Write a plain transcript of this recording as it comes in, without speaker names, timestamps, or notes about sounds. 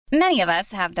Many of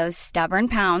us have those stubborn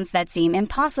pounds that seem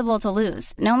impossible to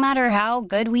lose, no matter how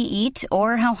good we eat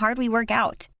or how hard we work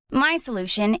out. My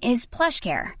solution is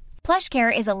PlushCare.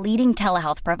 PlushCare is a leading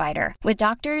telehealth provider with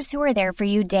doctors who are there for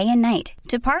you day and night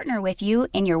to partner with you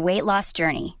in your weight loss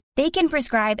journey. They can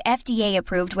prescribe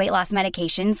FDA-approved weight loss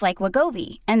medications like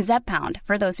Wegovy and Zepbound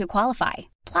for those who qualify.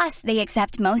 Plus, they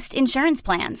accept most insurance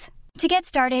plans. To get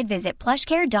started, visit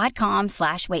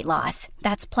plushcare.com/weightloss.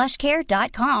 That's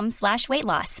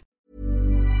plushcare.com/weightloss.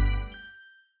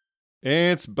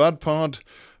 It's BudPod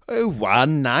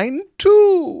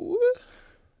 192.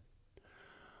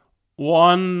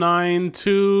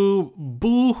 192.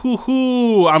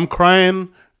 Boo-hoo-hoo. I'm crying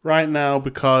right now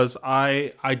because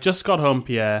I just got home,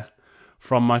 Pierre,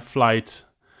 from my flight,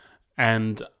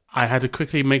 and I had to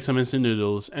quickly make some instant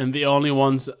noodles, and the only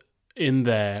ones in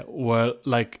there were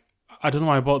like, I don't know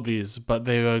why I bought these, but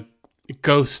they were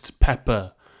ghost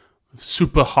pepper,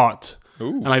 super hot. Ooh.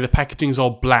 And like the packaging's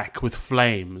all black with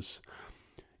flames.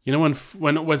 You know when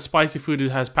spicy food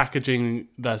has packaging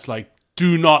that's like,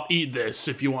 do not eat this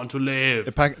if you want to live.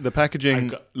 The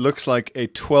packaging looks like a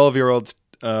 12-year-old's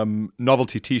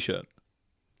novelty T-shirt.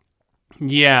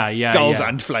 Yeah. Skulls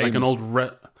and flames.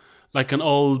 Like an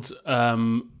old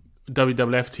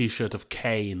WWF T-shirt of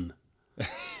Kane.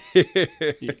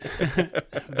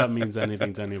 If that means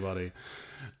anything to anybody.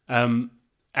 And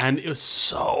it was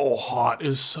so hot. It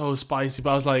was so spicy. But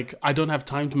I was like, I don't have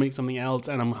time to make something else,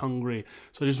 and I'm hungry.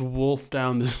 So I just wolfed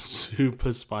down this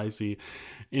super spicy,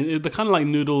 the kind of like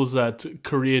noodles that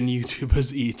Korean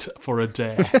YouTubers eat for a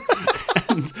day.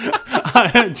 And I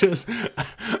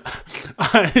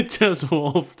had just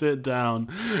wolfed it down,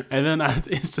 and then I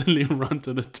instantly run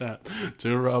to the tap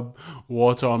to rub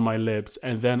water on my lips,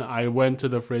 and then I went to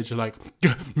the fridge like,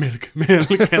 milk,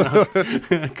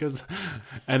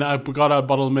 and I got out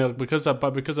bottled milk because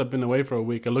I've been away for a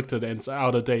week. I looked at it and it's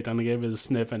out of date, and I gave it a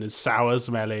sniff, and it's sour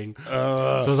smelling. So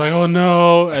I was like, oh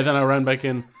no, and then I ran back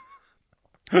in,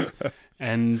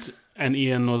 and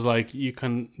Ian was like,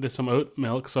 there's some oat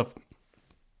milk, so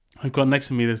I've got next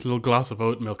to me this little glass of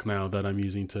oat milk now that I'm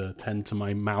using to tend to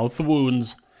my mouth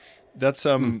wounds. That's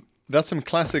some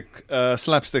classic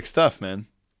slapstick stuff, man.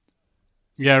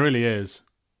 Yeah, it really is.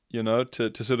 You know,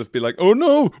 to sort of be like, oh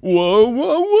no,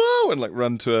 whoa, and like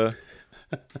run to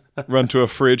a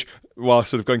fridge while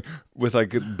sort of going with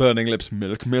like burning lips,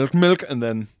 milk, and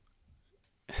then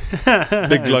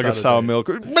big glug of sour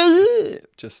milk.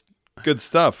 Just good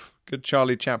stuff. Good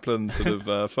Charlie Chaplin sort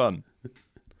of fun.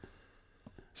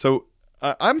 So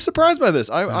I'm surprised by this.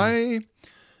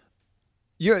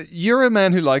 You're a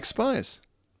man who likes spice.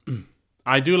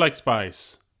 I do like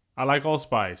spice. I like all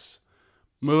spice.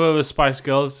 Move over, Spice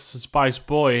Girls. It's a spice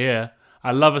boy here.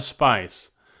 I love a spice,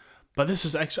 but this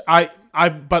is extra.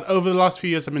 But over the last few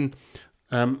years, I've been.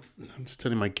 I'm just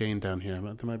turning my gain down here.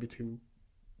 There might be too.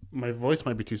 My voice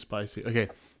might be too spicy. Okay.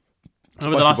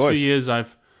 Over the last few years,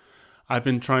 I've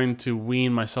been trying to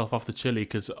wean myself off the chili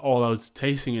because all I was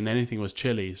tasting in anything was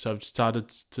chili. So I've started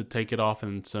to take it off,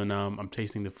 and so now I'm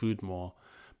tasting the food more.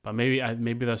 But maybe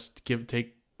that's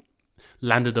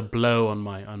landed a blow on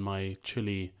my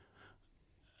chili,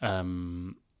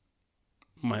 my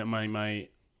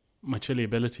chili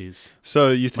abilities. So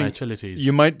you think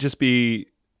you might just be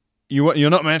you're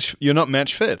not match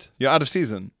fit. You're out of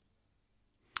season.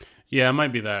 Yeah, it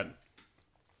might be that.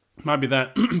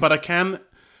 But I can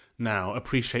now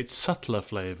appreciate subtler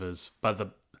flavors. But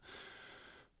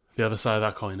the other side of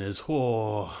that coin is,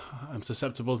 I'm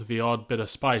susceptible to the odd bit of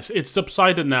spice. It's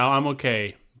subsided now. I'm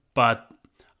okay. But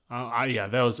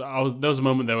there was a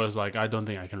moment there was like, I don't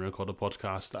think I can record a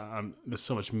podcast. There's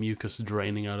so much mucus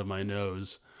draining out of my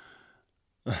nose.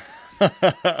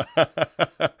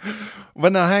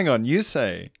 Well, now hang on. You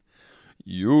say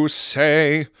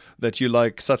that you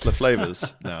like subtler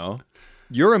flavors. Now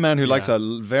you're a man who likes a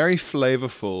very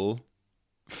flavorful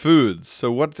foods.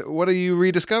 So what are you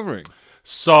rediscovering?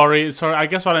 Sorry. I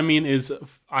guess what I mean is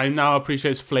I now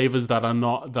appreciate flavors that are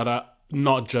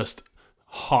not just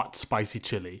hot spicy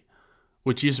chili,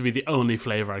 which used to be the only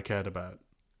flavor I cared about.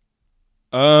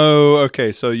 Oh,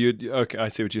 okay. So okay, I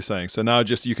see what you're saying. So now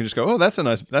you can just go, oh,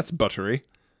 that's buttery.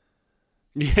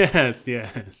 Yes.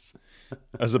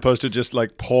 As opposed to just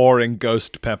like pouring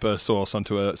ghost pepper sauce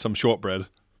onto some shortbread.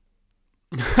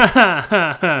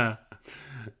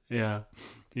 Yeah.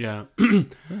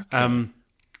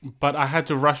 But I had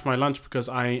to rush my lunch because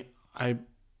I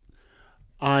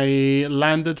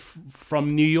landed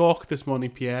from New York this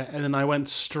morning, Pierre, and then I went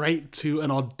straight to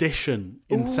an audition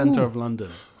in the centre of London.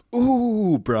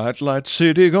 Ooh, bright light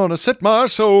city gonna set my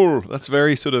soul. That's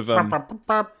very sort of.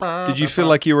 Did you feel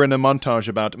like you were in a montage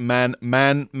about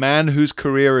man whose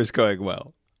career is going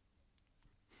well?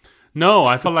 No,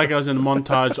 I felt like I was in a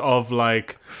montage of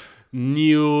like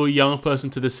new young person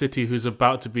to the city who's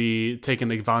about to be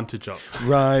taken advantage of.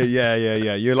 Right, yeah.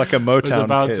 You're like a Who's Motown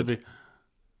about kid. to be.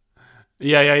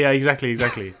 Yeah, exactly.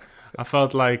 I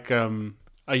felt like a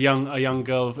young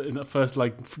girl in the first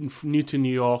like new to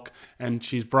New York, and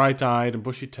she's bright eyed and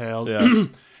bushy tailed. Yeah.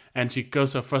 And she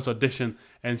goes to her first audition,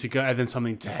 and then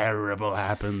something terrible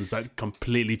happens that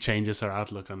completely changes her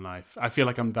outlook on life. I feel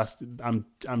like I'm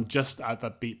just at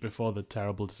that beat before the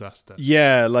terrible disaster.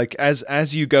 Yeah, like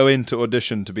as you go into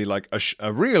audition to be like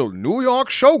a real New York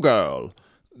showgirl,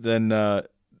 then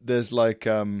there's like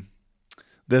an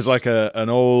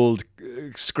old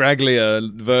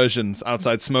scragglier versions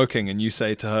outside smoking, and you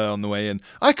say to her on the way in,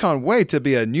 "I can't wait to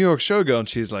be a New York showgirl," and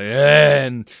she's like, eh,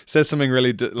 and says something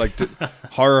really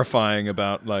horrifying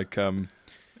about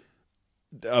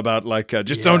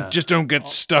just don't get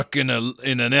stuck in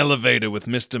an elevator with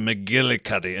Mr.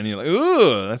 McGillicuddy, and you're like,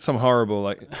 ooh, that's some horrible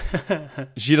like.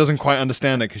 She doesn't quite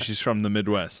understand it because she's from the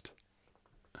Midwest.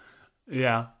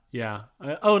 Yeah.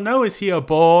 Oh no, is he a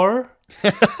bore?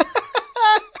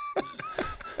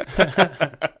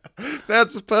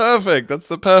 That's perfect. That's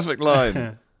the perfect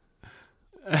line.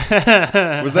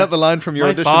 Was that the line from your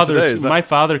audition today? My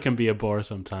father can be a bore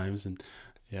sometimes, and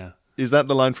yeah. Is that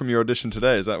the line from your audition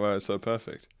today? Is that why it's so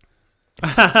perfect?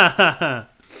 No,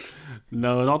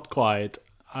 not quite.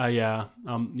 Yeah.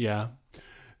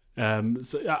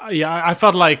 I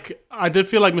felt like I did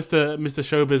feel like Mr.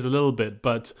 Showbiz a little bit,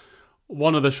 but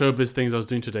one of the showbiz things I was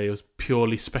doing today was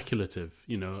purely speculative.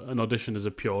 You know, an audition is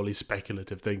a purely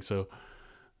speculative thing, so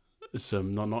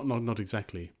not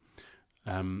exactly.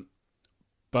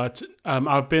 But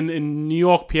I've been in New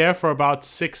York, Pierre, for about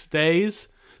 6 days.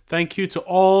 Thank you to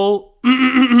all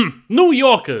New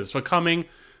Yorkers for coming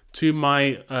to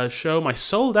my show, my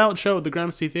sold-out show at the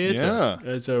Gramercy Theatre. Yeah.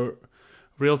 It's a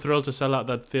real thrill to sell out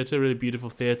that theatre, really beautiful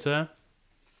theatre.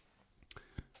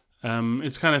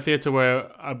 It's kind of theatre where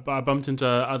I bumped into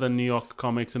other New York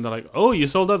comics, and they're like, "Oh, you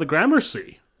sold out the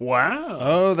Gramercy! Wow!"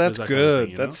 Oh, that's that good. Kind of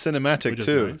thing, that's cinematic which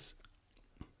too. is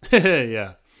nice.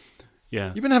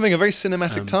 Yeah. You've been having a very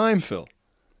cinematic time, Phil.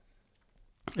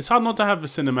 It's hard not to have a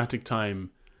cinematic time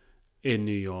in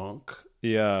New York.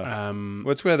 Yeah.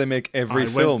 What's where they make every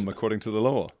film according to the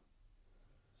law.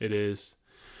 It is,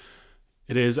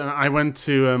 and I went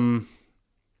to.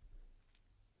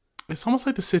 It's almost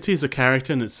like the city is a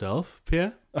character in itself,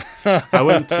 Pierre. I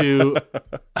went to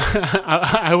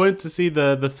I went to see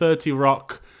the 30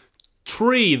 Rock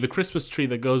tree, the Christmas tree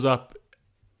that goes up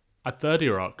at 30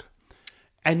 Rock.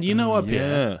 And you know what,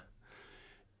 Pierre?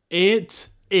 It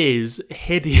is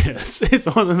hideous. It's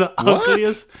one of the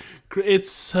ugliest. It's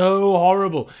so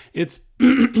horrible. It's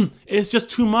it's just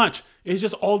too much. It's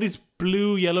just all these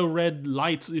blue, yellow, red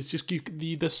lights. It's just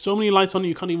there's so many lights on it,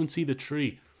 you can't even see the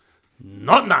tree.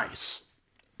 Not nice.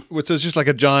 So it's just like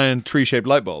a giant tree-shaped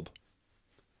light bulb.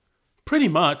 Pretty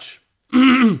much.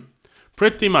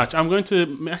 Pretty much. I'm going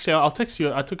to... Actually, I'll text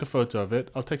you. I took a photo of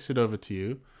it. I'll text it over to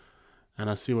you.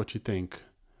 And I'll see what you think.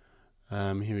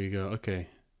 Here we go. Okay.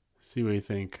 See what you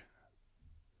think.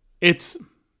 It's...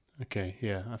 Okay,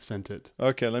 yeah, I've sent it.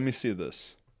 Okay, let me see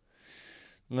this.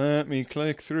 Let me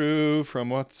click through from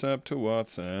WhatsApp to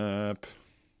WhatsApp.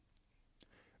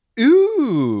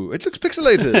 Ooh, it looks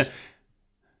pixelated.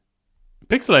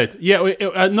 Pixelate?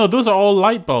 Yeah, no, those are all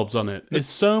light bulbs on it. It's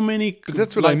so many. But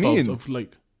that's what I mean. Of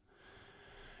like,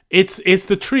 it's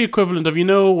the tree equivalent of, you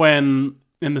know, when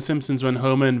in The Simpsons when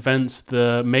Homer invents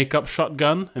the makeup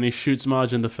shotgun and he shoots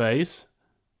Marge in the face.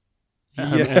 And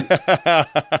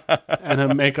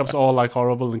her makeup's all like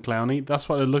horrible and clowny. That's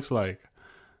what it looks like.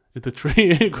 It's the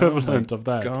tree equivalent of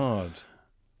that. God,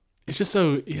 it's just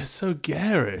so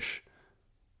garish.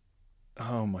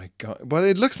 Oh my God! Well,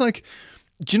 it looks like.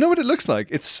 Do you know what it looks like?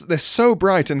 They're so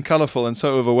bright and colorful and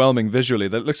so overwhelming visually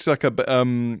that it looks like a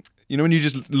you know when you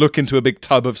just look into a big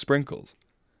tub of sprinkles.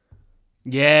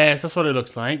 Yes, that's what it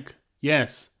looks like.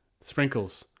 Yes,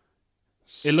 sprinkles.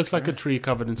 It looks like a tree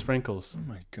covered in sprinkles. Oh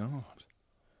my God.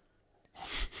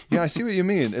 Yeah, I see what you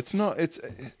mean. It's not.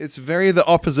 It's very the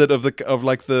opposite of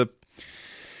the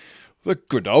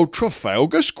good old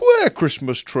Trafalgar Square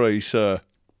Christmas tree, sir.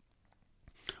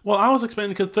 Well, I was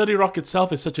expecting, because 30 Rock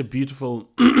itself is such a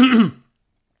beautiful,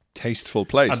 tasteful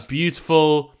place. A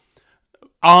beautiful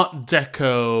Art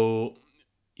Deco,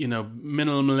 you know,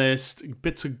 minimalist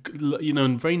bits of, you know,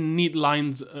 and very neat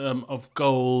lines of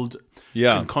gold.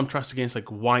 Yeah, in contrast against like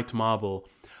white marble.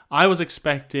 I was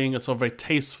expecting a sort of very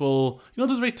tasteful, you know,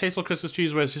 those very tasteful Christmas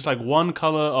trees where it's just like one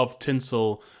color of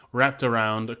tinsel wrapped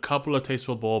around a couple of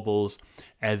tasteful baubles,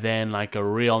 and then like a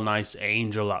real nice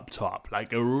angel up top,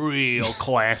 like a real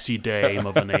classy dame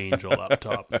of an angel up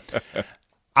top.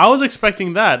 I was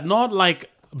expecting that, not like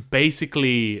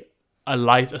basically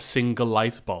a single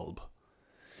light bulb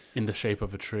in the shape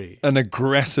of a tree. An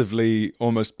aggressively,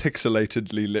 almost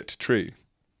pixelatedly lit tree.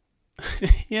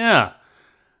 Yeah.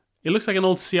 It looks like an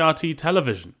old CRT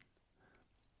television.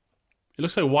 It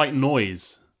looks like white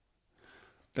noise.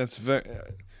 That's very...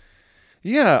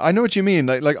 Yeah, I know what you mean.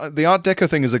 Like the Art Deco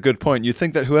thing is a good point. You'd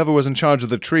think that whoever was in charge of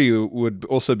the tree would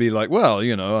also be like, well,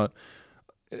 you know,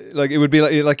 like it would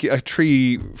be like a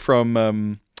tree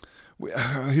from...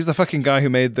 who's the fucking guy who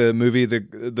made the movie,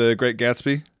 The Great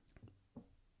Gatsby?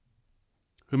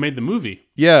 Who made the movie?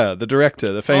 Yeah, the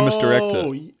director, the famous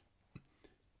director.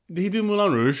 Did he do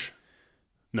Moulin Rouge?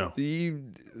 No. He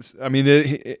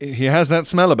has that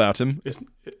smell about him.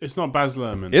 It's not Baz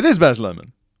Luhrmann. It is Baz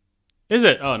Luhrmann. Is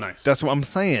it? Oh, nice. That's what I'm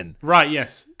saying. Right,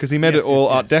 yes. Because he made it all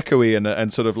Art Deco-y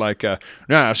and sort of like,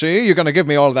 see, you're going to give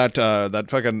me all that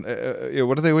fucking...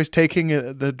 what are they always taking?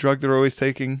 The drug they're always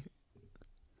taking?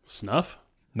 Snuff?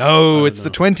 No, it's the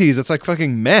 20s. It's like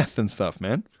fucking meth and stuff,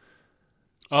 man.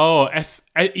 Oh,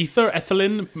 ether,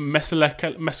 ethylene,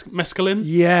 mescaline?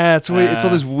 Yeah, it's all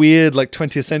those weird like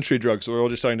 20th century drugs where we're all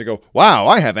just starting to go, wow,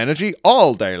 I have energy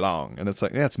all day long. And it's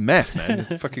like, yeah, it's meth, man.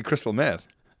 It's fucking crystal meth.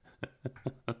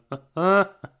 Yeah,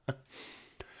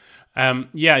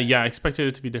 I expected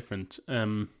it to be different.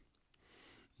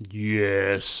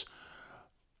 Yes.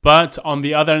 But on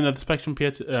the other end of the spectrum,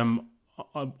 Piet, on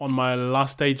my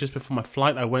last day just before my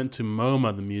flight, I went to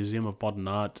MoMA, the Museum of Modern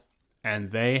Art,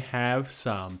 and they have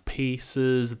some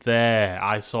pieces there.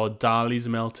 I saw Dali's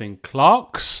melting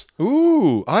clocks.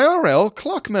 Ooh, IRL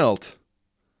clock melt.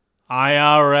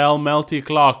 IRL melty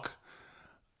clock.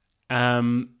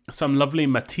 Some lovely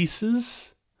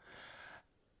Matisses.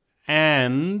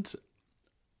 And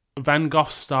Van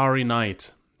Gogh's Starry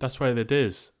Night. That's where it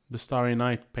is. The Starry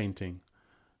Night painting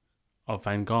of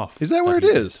Van Gogh. Is that where it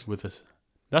is? With this.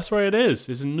 That's where it is.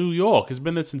 It's in New York. It's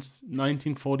been there since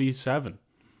 1947.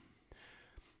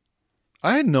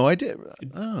 I had no idea.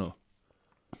 Oh.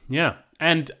 Yeah.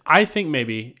 And I think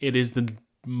maybe it is the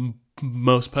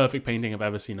most perfect painting I've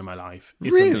ever seen in my life.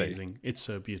 It's really? Amazing. It's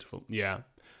so beautiful. Yeah.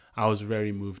 I was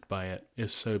very moved by it.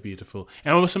 It's so beautiful.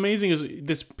 And what's amazing is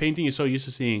this painting you're so used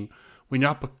to seeing, when you're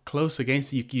up close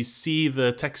against it, you see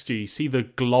the texture, you see the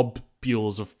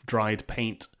globules of dried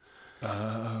paint.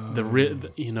 Oh. The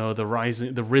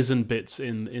risen bits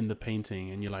in the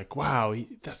painting, and you're like, wow,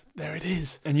 there it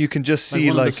is. And you can just see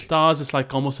one of the stars is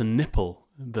like almost a nipple.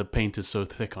 The paint is so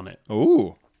thick on it.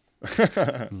 Ooh.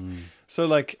 So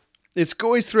like it's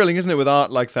always thrilling, isn't it, with art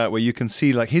like that, where you can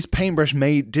see like his paintbrush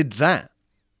did that.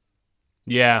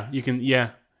 Yeah, you can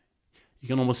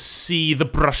almost see the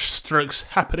brush strokes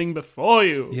happening before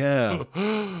you. Yeah.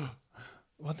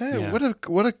 Well,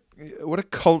 what a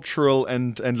cultural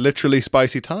and literally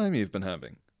spicy time you've been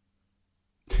having.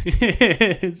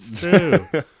 It's true.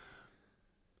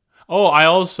 Oh, I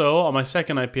also, on my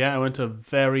second IPA, I went to a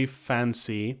very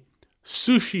fancy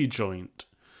sushi joint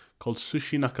called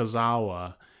Sushi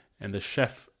Nakazawa. And the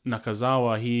chef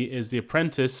Nakazawa, he is the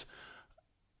apprentice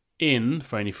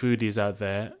for any foodies out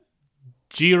there,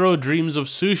 Jiro Dreams of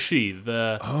Sushi,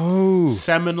 the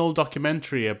seminal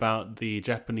documentary about the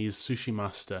Japanese sushi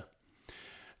master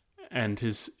and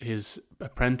his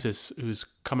apprentice who's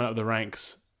coming out of the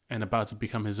ranks and about to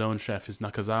become his own chef is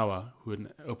Nakazawa, who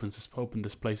opened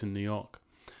this place in New York.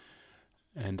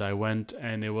 And I went,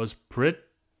 and it was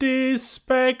pretty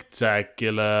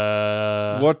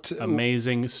spectacular. What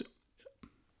amazing?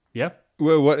 Yeah.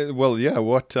 Well, yeah.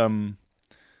 What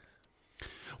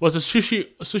was a sushi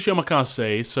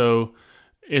omakase. So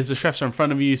it's the chefs are in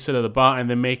front of you, you sit at the bar, and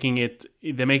they're making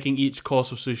each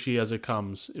course of sushi as it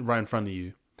comes right in front of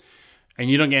you. And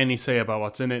you don't get any say about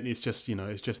what's in it. It's just,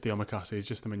 it's just the omakase. It's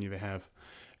just the menu they have.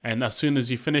 And as soon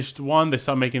as you finished one, they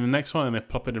start making the next one and they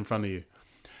plop it in front of you.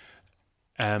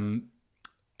 And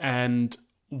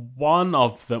one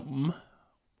of them,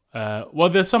 there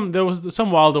was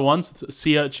some wilder ones.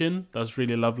 Sea urchin, that's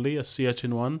really lovely. A sea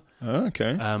urchin one. Oh,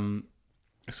 okay.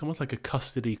 It's almost like a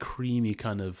custardy, creamy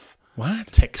kind of what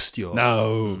texture.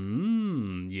 No.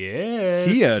 Yes.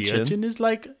 Sea urchin? Sea urchin is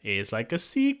like a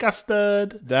sea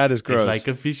custard. That is gross. It's like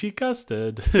a fishy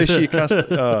custard. Fishy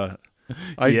custard.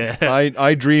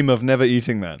 I dream of never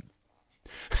eating that.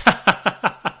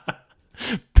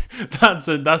 That's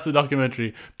a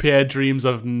documentary. Pierre dreams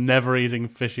of never eating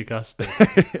fishy custard.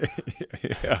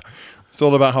 Yeah. It's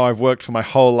all about how I've worked for my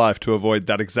whole life to avoid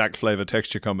that exact flavor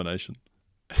texture combination.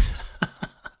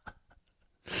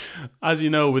 As you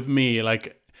know, with me,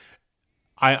 like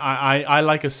I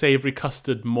like a savory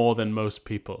custard more than most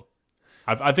people.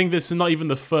 I think this is not even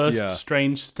the first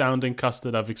strange sounding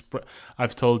custard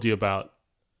I've told you about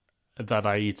that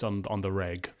I eat on the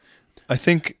reg. I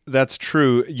think that's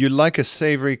true. You like a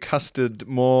savory custard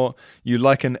more. You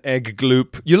like an egg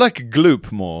gloop. You like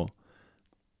gloop more.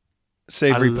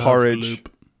 Savory porridge.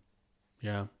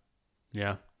 Gloop.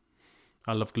 Yeah.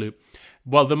 I love gloop.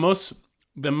 Well, the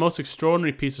most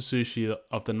extraordinary piece of sushi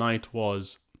of the night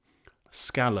was a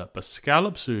scallop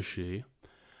sushi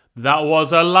that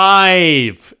was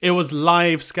alive. It was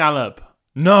live scallop.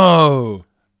 No.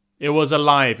 It was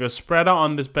alive. It was spread out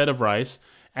on this bed of rice,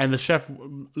 and the chef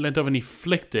leant over and he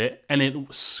flicked it, and it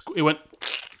went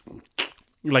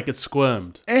like it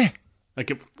squirmed.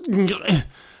 Like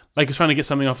it's trying to get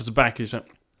something off its back. He just went,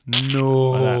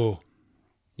 no. Like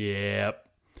yep.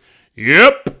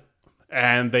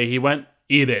 And he went,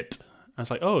 eat it. I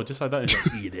was like, oh, just like that.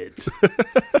 He's like, eat it.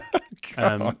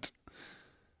 God.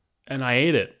 And I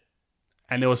ate it.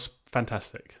 And it was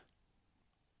fantastic.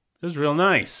 It was real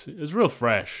nice. It was real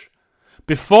fresh.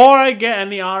 Before I get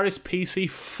any RSPC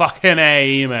fucking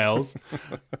A emails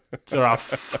to our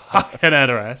fucking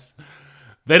address,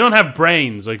 they don't have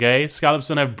brains, okay? Scallops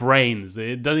don't have brains.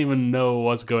 It doesn't even know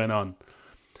what's going on.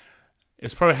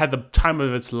 It's probably had the time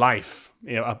of its life,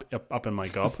 up in my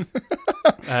gob.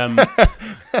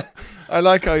 I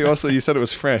like how you said it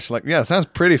was fresh. Like, yeah, it sounds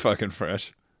pretty fucking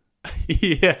fresh.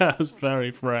 Yeah, it was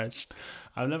very fresh.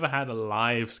 I've never had a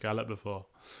live scallop before.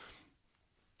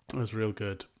 It was real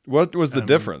good. What was the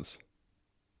difference?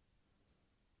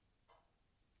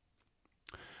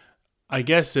 I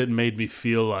guess it made me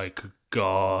feel like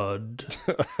God.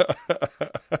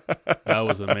 That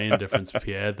was the main difference,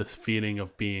 Pierre. The feeling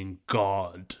of being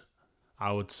God,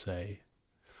 I would say.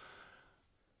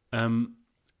 I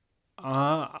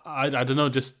don't know.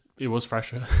 Just it was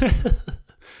fresher.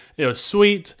 It was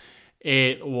sweet.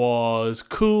 It was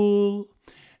cool.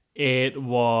 It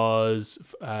was,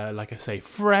 like I say,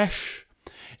 fresh.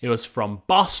 It was from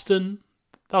Boston.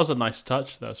 That was a nice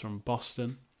touch. That was from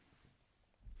Boston.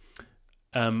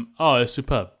 It's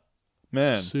superb.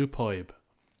 Man. Superb.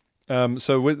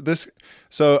 So with this,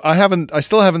 I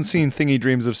still haven't seen Thingy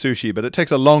Dreams of Sushi, but it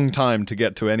takes a long time to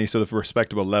get to any sort of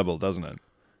respectable level, doesn't it?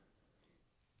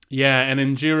 Yeah, and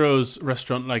in Jiro's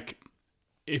restaurant, like,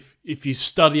 if you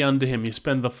study under him, you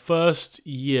spend the first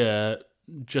year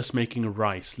just making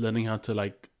rice, learning how to,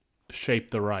 like, shape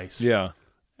the rice. Yeah.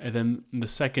 And then in the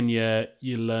second year,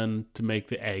 you learn to make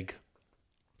the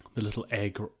little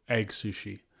egg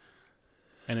sushi.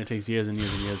 And it takes years and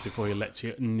years and years before he lets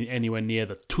you anywhere near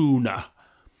the tuna.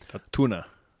 The tuna.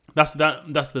 That's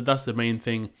the main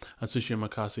thing at Sushi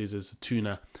Omakase is the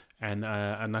tuna. And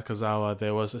at Nakazawa,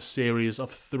 there was a series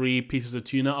of 3 pieces of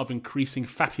tuna of increasing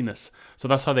fattiness. So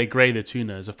that's how they grade the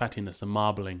tuna, is a fattiness, the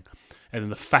marbling. And then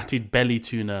the fatted belly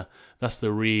tuna, that's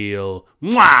the real,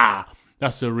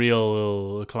 that's the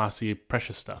real classy,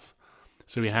 precious stuff.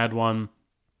 So we had one.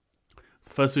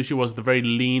 The first sushi was the very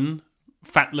lean,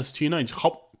 fatless tuna. It's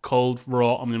hop, cold,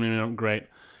 raw, great.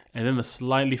 And then the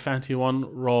slightly fatty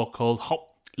one, raw, cold,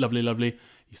 hop, lovely, lovely.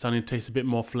 You're starting to taste a bit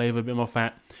more flavor, a bit more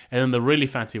fat. And then the really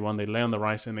fatty one, they lay on the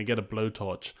rice and they get a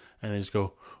blowtorch and they just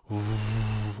go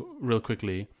real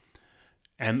quickly.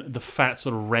 And the fat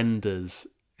sort of renders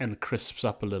and crisps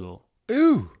up a little.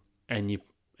 Ooh. And you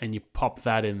pop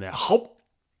that in there. Hop.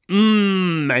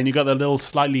 And you got the little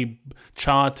slightly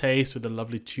charred taste with the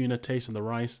lovely tuna taste on the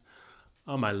rice.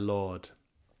 Oh my lord.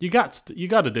 You got to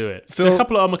do it. Phil, there are a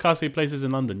couple of omakase places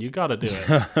in London. You got to do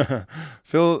it.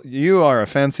 Phil, you are a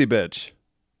fancy bitch.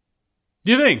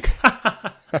 Do you think?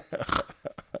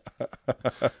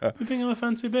 You think I'm a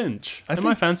fancy Binch? Am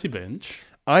I fancy Binch?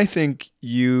 I think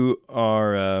you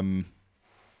are.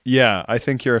 I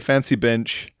think you're a fancy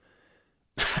Binch.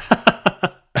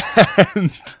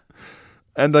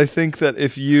 and I think that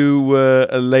if you were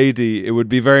a lady, it would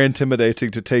be very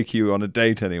intimidating to take you on a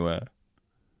date anywhere.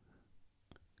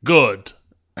 Good.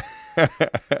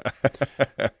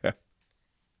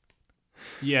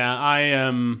 Yeah,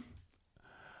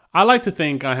 I like to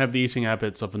think I have the eating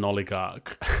habits of an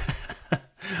oligarch.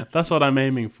 That's what I'm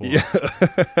aiming for.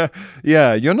 Yeah,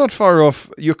 yeah, you're not far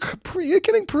off. You're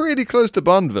getting pretty close to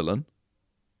Bond villain.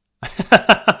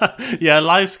 Yeah,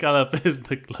 live scallop is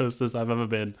the closest I've ever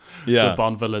been to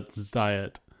Bond villain's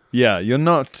diet. Yeah, you're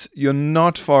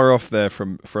not far off there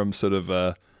from sort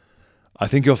of. I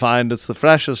think you'll find it's the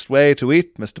freshest way to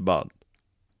eat, Mr. Bond.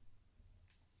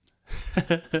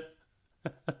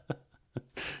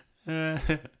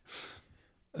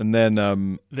 And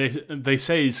then they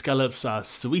say scallops are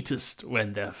sweetest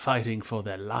when they're fighting for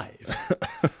their life.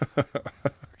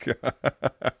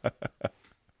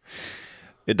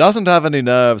 It doesn't have any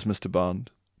nerves, Mr. Bond.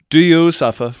 Do you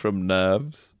suffer from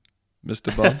nerves,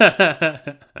 Mr. Bond?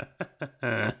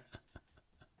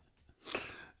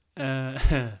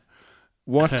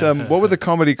 What would the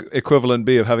comedy equivalent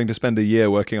be of having to spend a year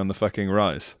working on the fucking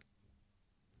rice?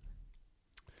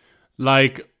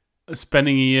 Like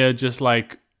spending a year just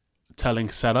like telling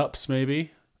setups,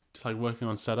 maybe? Just like working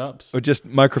on setups? Or just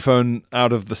microphone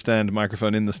out of the stand,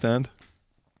 microphone in the stand?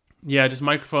 Yeah, just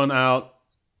microphone out.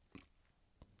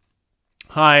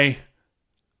 Hi.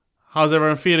 How's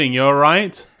everyone feeling? You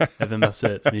alright? And then that's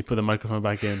it. And you put the microphone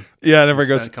back in. Yeah, and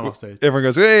everyone Come off stage.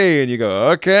 goes, hey, and you go,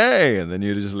 okay, and then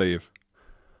you just leave.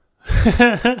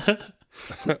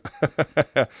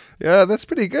 Yeah, that's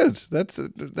pretty good.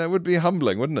 That would be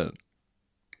humbling, wouldn't it?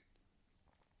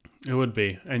 It would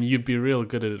be. And you'd be real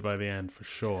good at it by the end, for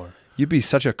sure. You'd be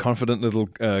such a confident little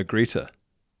greeter.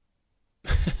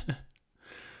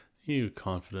 You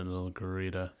confident little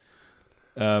greeter.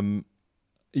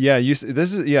 Yeah,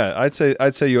 I'd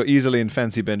say you're easily in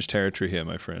fancy bench territory here,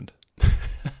 my friend.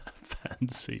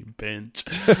 Fancy bench.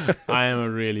 I am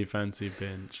a really fancy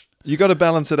bench. You got to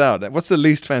balance it out. What's the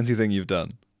least fancy thing you've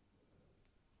done?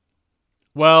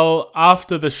 Well,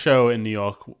 after the show in New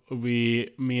York, me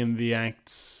and the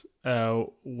acts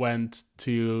went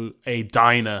to a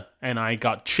diner, and I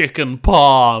got chicken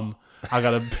palm. I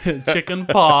got a chicken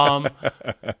palm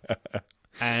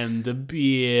and a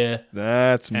beer.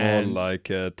 That's more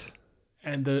like it.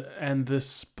 And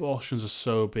the portions are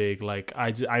so big. Like I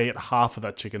ate half of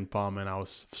that chicken palm, and I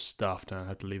was stuffed, and I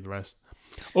had to leave the rest.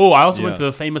 Oh, I also went to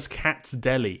the famous Cat's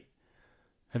Deli.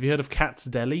 Have you heard of Cat's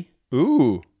Deli?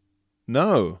 Ooh,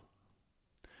 no.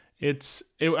 I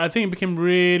think it became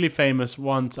really famous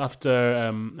once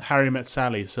after Harry Met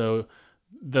Sally. So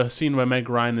the scene where Meg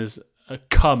Ryan is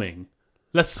coming.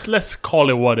 Let's call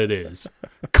it what it is.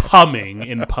 Coming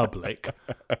in public.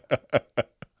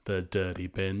 The dirty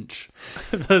Binch.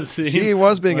 She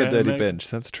was being a dirty Binch.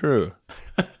 That's true.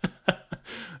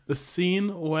 The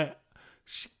scene where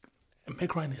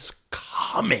Meg Ryan is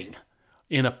coming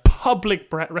in a public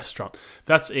restaurant.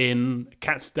 That's in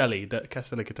Cat's Deli, the Cat's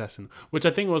Delicatessen, which I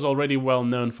think was already well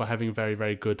known for having very,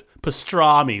 very good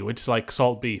pastrami, which is like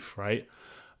salt beef, right?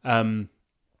 And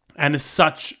it's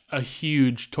such a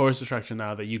huge tourist attraction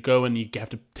now that you go and you have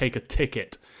to take a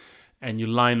ticket, and you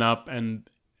line up and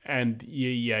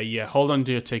you hold on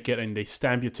to your ticket, and they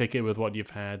stamp your ticket with what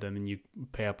you've had, and then you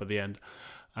pay up at the end.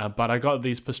 But I got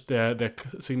their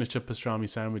signature pastrami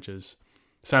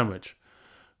sandwich,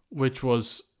 which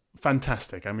was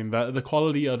fantastic. I mean, the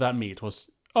quality of that meat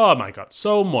was, oh my god,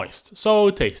 so moist, so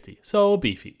tasty, so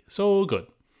beefy, so good.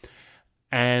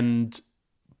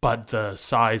 But the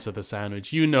size of the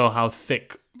sandwich, you know how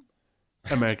thick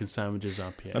American sandwiches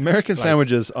are here. American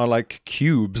sandwiches are like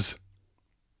cubes.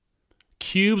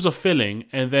 Cubes of filling,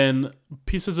 and then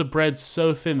pieces of bread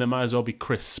so thin they might as well be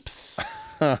crisps.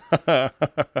 I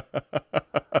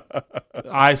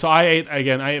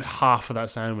ate half of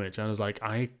that sandwich, and I was like,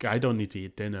 I don't need to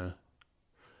eat dinner.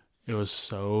 It was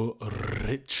so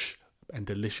rich and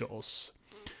delicious.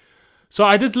 So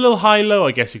I did a little high-low,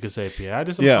 I guess you could say, Pierre. I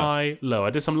did some high-low. I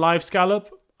did some live scallop.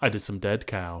 I did some dead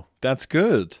cow. That's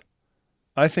good.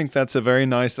 I think that's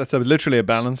literally a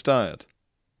balanced diet.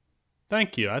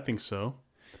 Thank you. I think so.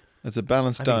 It's a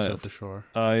balanced diet. I think so, for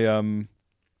sure.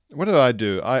 What did I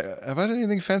do? Have I done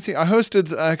anything fancy? I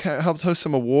helped host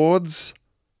some awards.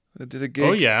 I did a gig.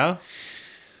 Oh, yeah?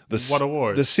 What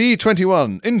awards? The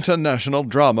C21 International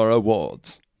Drama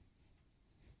Awards.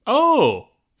 Oh!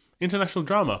 International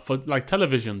drama for like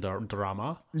television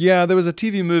drama. Yeah, there was a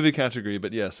TV movie category,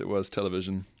 but yes, it was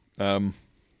television.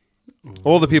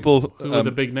 All the people. Who were the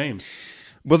big names?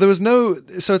 Well, there was no.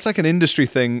 So it's like an industry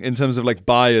thing in terms of like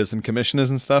buyers and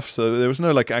commissioners and stuff. So there was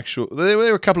no like actual. There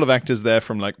were a couple of actors there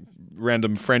from like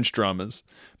random French dramas,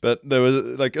 but there was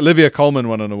like Olivia Colman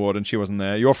won an award and she wasn't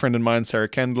there. Your friend and mine, Sarah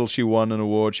Kendall, she won an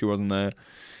award. She wasn't there.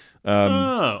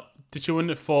 Did you win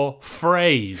it for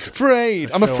Frayed? Frayed.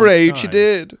 I'm afraid she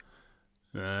did.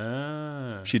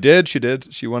 Ah. She did.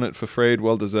 She won it for Frayed.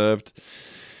 Well deserved.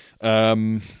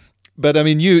 But I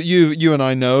mean, you and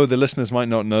I know, the listeners might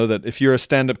not know, that if you're a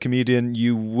stand-up comedian,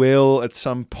 you will at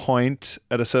some point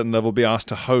at a certain level be asked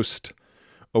to host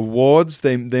awards.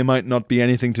 They might not be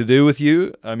anything to do with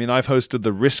you. I mean, I've hosted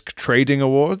the Risk Trading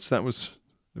Awards. It was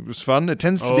fun. It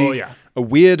tends to be a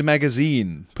weird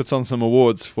magazine puts on some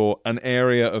awards for an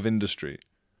area of industry.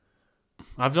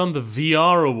 I've done the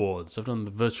VR awards. I've done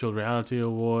the virtual reality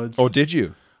awards. Oh, did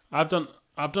you? I've done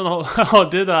all. Oh,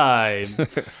 did I?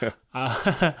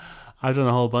 I've done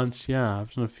a whole bunch. Yeah,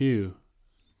 I've done a few.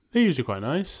 They're usually quite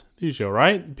nice. They're usually all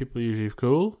right. People are usually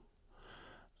cool.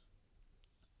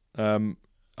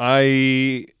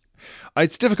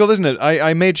 It's difficult, isn't it?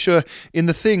 I made sure in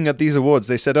the thing at these awards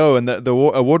they said, and the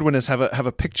award winners have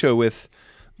a picture with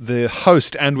the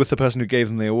host and with the person who gave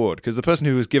them the award, because the person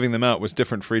who was giving them out was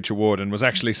different for each award and was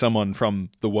actually someone from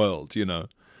the world,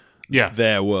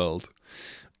 their world.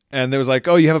 And there was like,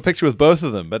 you have a picture with both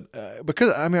of them, but because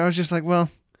I was just like,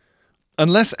 well,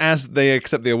 unless as they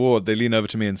accept the award they lean over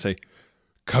to me and say,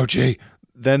 Koji,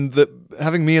 then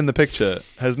having me in the picture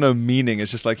has no meaning.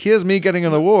 It's just like, here's me getting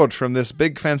an award from this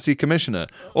big fancy commissioner.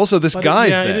 Also, this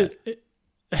guy's there.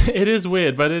 It is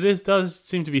weird, but does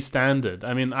seem to be standard.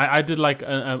 I mean, I did like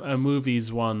a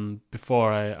movies one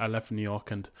before I left New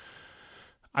York, and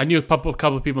I knew a couple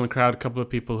of people in the crowd, a couple of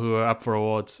people who were up for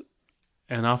awards,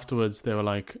 and afterwards they were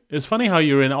like, it's funny how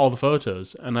you're in all the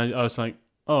photos. And I was like,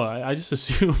 I just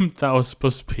assumed that I was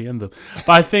supposed to be in them.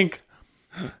 But I think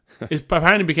it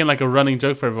apparently became like a running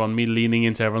joke for everyone, me leaning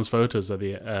into everyone's photos at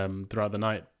the throughout the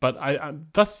night. But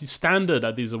that's standard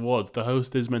at these awards. The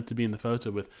host is meant to be in the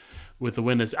photo with the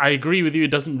winners. I agree with you.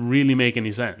 It doesn't really make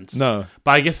any sense. No.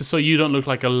 But I guess it's so you don't look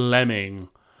like a lemming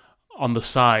on the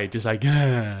side, just like,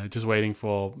 just waiting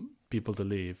for people to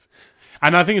leave.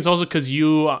 And I think it's also because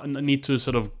you need to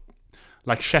sort of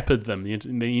like shepherd them. You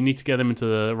need to get them into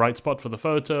the right spot for the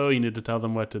photo. You need to tell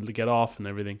them where to get off and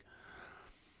everything.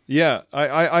 Yeah,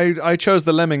 I chose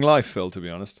the lemming life, Phil, to be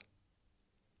honest.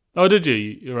 Oh, did you?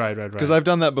 You're right. Because I've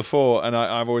done that before, and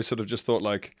I've always sort of just thought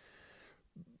like,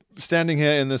 standing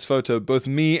here in this photo, both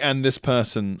me and this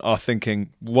person are thinking,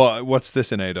 what's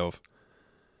this in aid of?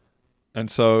 And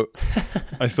so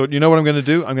I thought, you know what I'm going to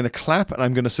do? I'm going to clap, and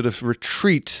I'm going to sort of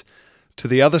retreat to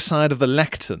the other side of the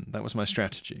lectern. That was my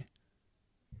strategy.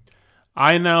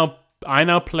 I now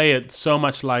play it so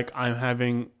much like I'm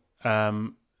having,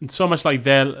 so much like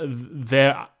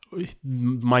they're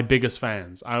my biggest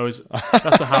fans.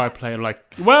 That's how I play. I'm like,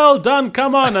 well done,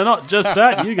 come on, and not just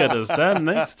that, you get to stand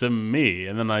next to me.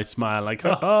 And then I smile like,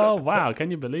 oh wow, can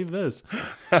you believe this?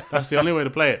 That's the only way to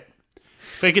play it.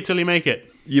 Fake it till you make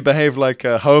it. You behave like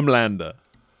a Homelander.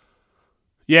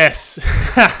 Yes.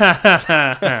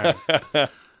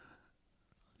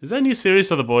 Is there a new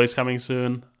series of The Boys coming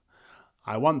soon?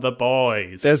 I want The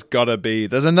Boys. There's gotta be.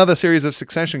 There's another series of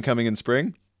Succession coming in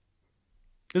spring.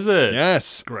 Is it?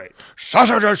 Yes. Great.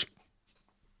 Sausages!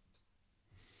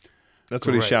 That's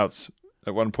what he shouts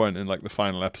at one point in like the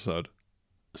final episode.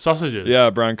 Sausages? Yeah,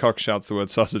 Brian Cox shouts the word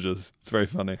sausages. It's very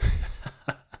funny.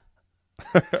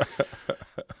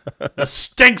 The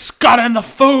stink's got in the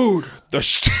food! The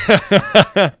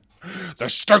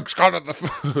stink's got in the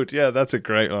food. Yeah, that's a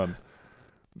great one.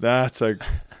 That's a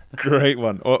great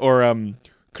one. Or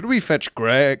could we fetch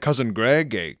cousin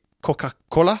Greg a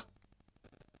Coca-Cola?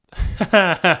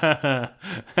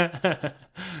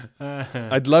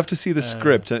 I'd love to see the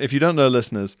script. And if you don't know,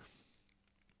 listeners,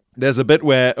 there's a bit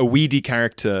where a weedy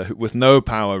character with no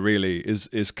power really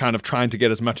is kind of trying to get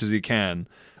as much as he can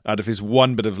out of his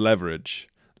one bit of leverage.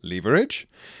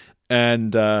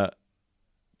 And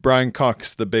Brian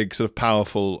Cox, the big sort of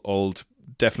powerful old,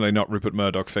 definitely not Rupert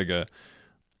Murdoch figure,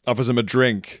 offers him a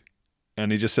drink,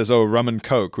 and he just says, rum and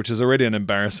coke, which is already an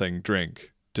embarrassing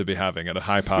drink to be having at a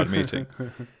high-powered meeting.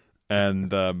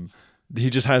 And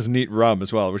he just has neat rum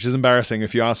as well, which is embarrassing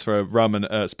if you ask for a rum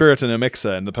and spirit and a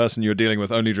mixer, and the person you're dealing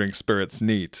with only drinks spirits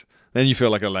neat. Then you feel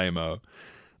like a lame-o.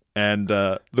 And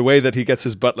the way that he gets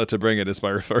his butler to bring it is by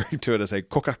referring to it as a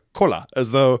Coca-Cola,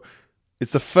 as though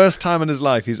it's the first time in his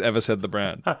life he's ever said the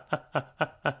brand.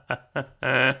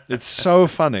 It's so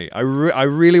funny. I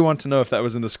really want to know if that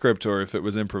was in the script or if it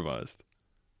was improvised.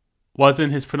 Was in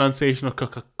his pronunciation of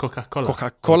Coca-Cola.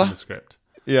 Coca-Cola? In the script.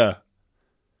 Yeah.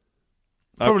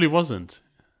 Probably wasn't.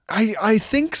 I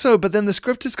think so, but then the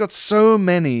script has got so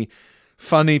many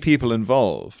funny people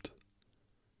involved.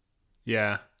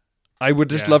 Yeah. I would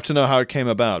just love to know how it came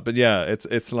about. But yeah,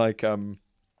 it's like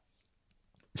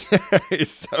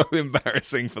it's so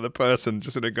embarrassing for the person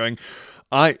just sort of going,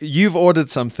 you've ordered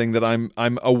something that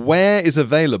I'm aware is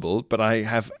available, but I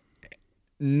have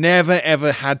never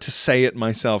ever had to say it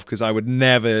myself because I would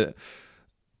never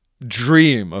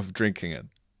dream of drinking it.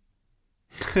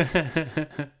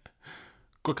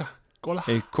 Coca-Cola.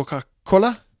 A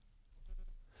Coca-Cola?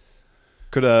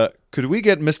 Could we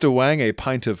get Mr. Wang a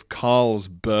pint of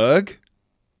Carlsberg?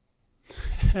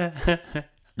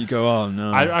 You go, oh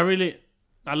no.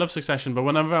 I love Succession, but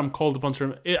whenever I'm called upon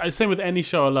to... same with any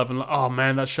show I love. And like, oh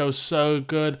man, that show's so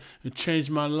good. It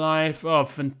changed my life. Oh,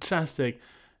 fantastic.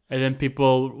 And then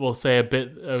people will say a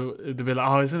bit... they'll be like,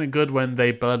 oh, isn't it good when they...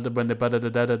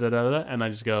 And I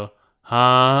just go,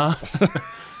 huh?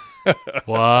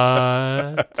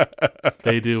 What?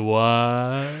 They do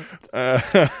what?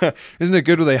 Isn't it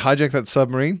good when they hijack that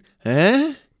submarine?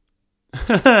 Eh? What?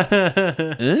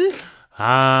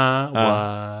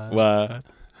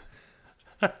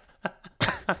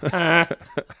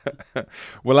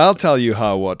 Well, I'll tell you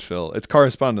what, Phil. It's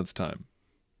correspondence time.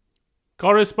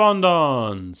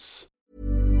 Correspondence.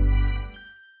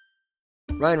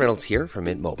 Ryan Reynolds here from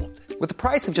Mint Mobile. With the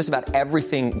price of just about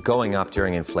everything going up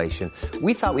during inflation,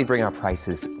 we thought we'd bring our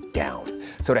prices down.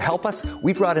 So to help us,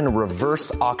 we brought in a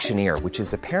reverse auctioneer, which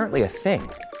is apparently a thing.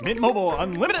 Mint Mobile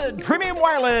Unlimited Premium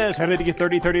Wireless. How to get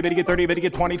 30, 30, bit to get 30, bit to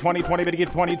get 20, 20, 20, bit to get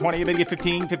 20, 20, bit to get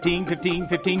 15, 15, 15,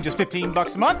 15, just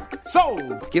 $15 a month?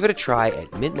 Sold! Give it a try at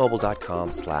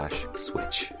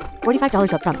mintmobile.com/switch.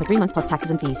 $45 up front for 3 months plus taxes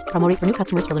and fees. Promo rate for new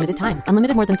customers for limited time.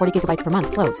 Unlimited more than 40 gigabytes per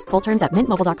month. Slows full terms at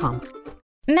mintmobile.com.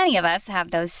 Many of us have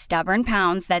those stubborn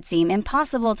pounds that seem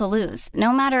impossible to lose,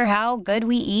 no matter how good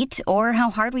we eat or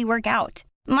how hard we work out.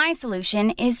 My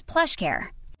solution is PlushCare.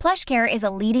 PlushCare is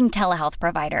a leading telehealth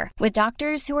provider with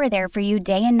doctors who are there for you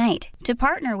day and night to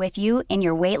partner with you in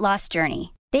your weight loss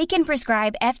journey. They can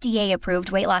prescribe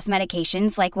FDA-approved weight loss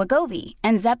medications like Wegovy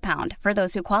and Zepbound for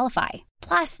those who qualify.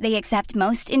 Plus, they accept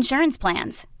most insurance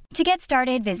plans. To get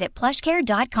started, visit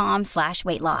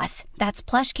plushcare.com/weightloss. That's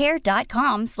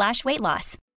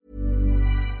plushcare.com/weightloss.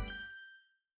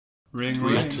 Ring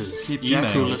Letters, keep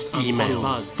emails,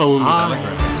 emails, phone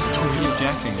telegrams, keep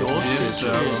jacking, your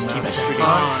sister,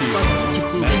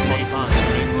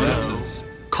 letters,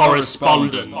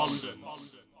 correspondence.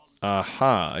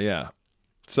 Aha, yeah.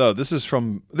 So this is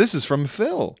from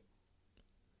Phil.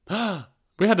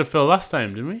 We had a Phil last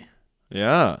time, didn't we?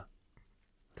 Yeah.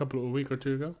 A week or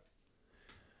two ago.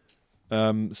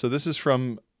 So this is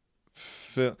from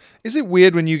Phil. Is it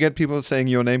weird when you get people saying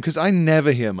your name? Because I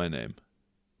never hear my name.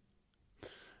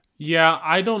 Yeah,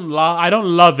 I don't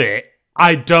love it.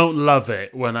 I don't love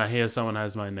it when I hear someone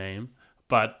has my name,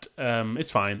 but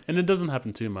it's fine, and it doesn't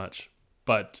happen too much.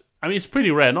 But I mean, it's pretty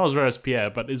rare, not as rare as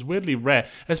Pierre, but it's weirdly rare,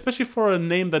 especially for a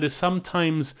name that is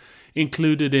sometimes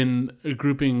included in a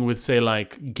grouping with, say,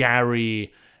 like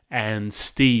Gary and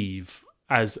Steve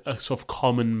as a sort of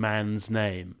common man's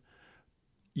name.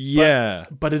 Yeah,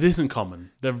 but it isn't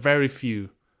common. There are very few.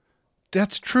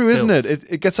 That's true, isn't it?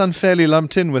 It gets unfairly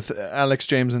lumped in with Alex,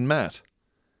 James, and Matt.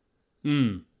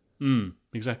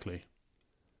 Exactly.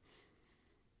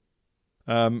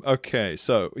 Okay,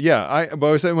 so yeah, but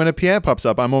I was saying when a Pierre pops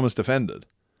up, I'm almost offended.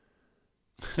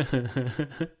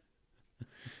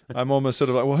 I'm almost sort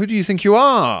of like, well, who do you think you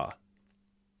are?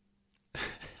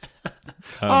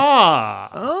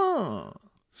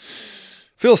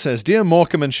 Phil says, "Dear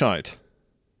Morecambe and Shite."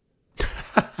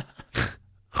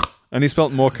 And he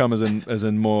spelt Morecambe as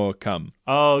in more cum.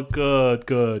 Oh, good.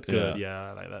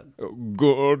 Yeah, I like that.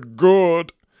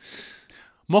 Good.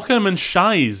 Morecambe and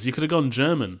Shies. You could have gone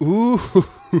German.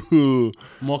 Ooh.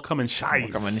 Morecambe and Shies.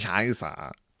 Morecambe and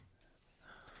Scheisse.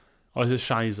 Or is it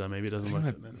Scheiser? Maybe it doesn't work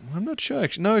then. I'm not sure.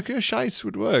 Actually. No, Scheiss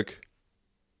would work.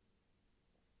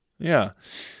 Yeah.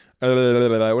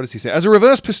 What does he say? As a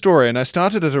reverse Pistorian, I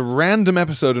started at a random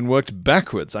episode and worked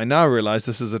backwards. I now realize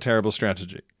this is a terrible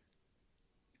strategy.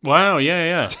 Wow,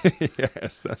 yeah.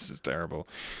 Yes, that's just terrible.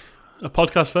 A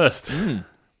podcast first.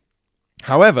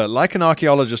 However, like an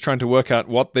archaeologist trying to work out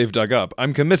what they've dug up,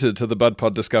 I'm committed to the Bud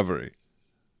Pod discovery.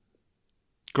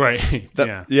 Great,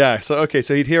 yeah. Yeah, so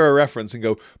he'd hear a reference and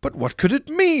go, but what could it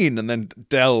mean? And then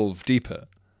delve deeper.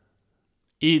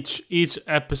 Each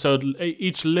episode,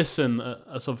 each listen,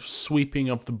 a sort of sweeping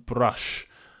of the brush.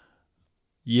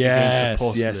 Yes, against the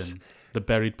porcelain, yes. The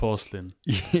buried porcelain.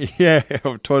 Yeah,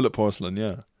 toilet porcelain,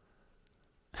 yeah.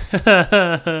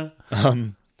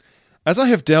 As I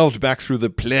have delved back through the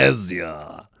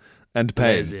pleasure and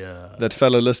pain that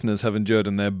fellow listeners have endured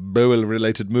in their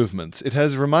bowel-related movements, it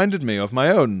has reminded me of my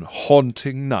own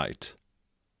haunting night.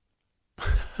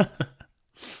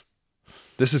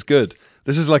 This is good.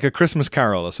 This is like a Christmas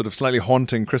carol, a sort of slightly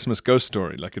haunting Christmas ghost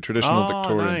story, like a traditional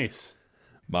Victorian. Nice.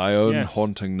 My own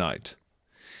haunting night.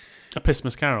 A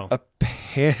Pissmas carol. A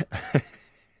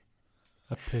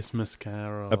Pissmas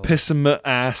carol. A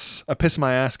piss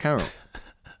my ass carol.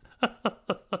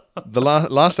 The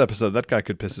last episode, that guy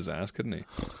could piss his ass, couldn't he?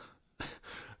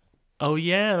 Oh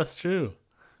yeah, that's true.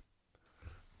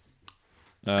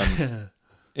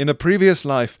 In a previous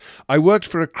life, I worked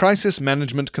for a crisis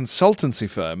management consultancy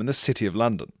firm in the City of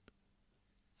London.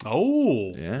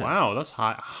 Oh, yes. Wow, that's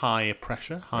high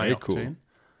pressure, high Very octane.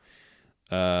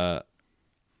 Cool.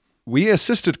 We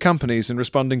assisted companies in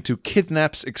responding to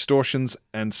kidnaps, extortions,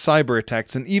 and cyber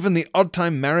attacks, and even the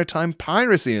odd-time maritime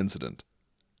piracy incident.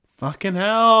 Fucking hell,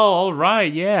 all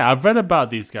right, yeah. I've read about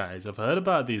these guys. I've heard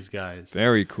about these guys.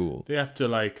 Very cool. They have to,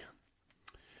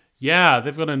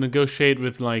 they've got to negotiate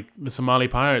with, the Somali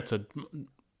pirates at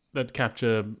that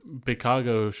capture big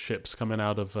cargo ships coming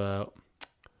out of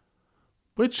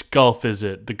which Gulf is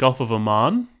it? The Gulf of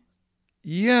Oman?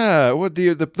 Yeah, what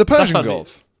the Persian not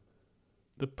Gulf.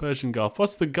 The Persian Gulf.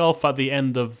 What's the Gulf at the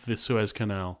end of the Suez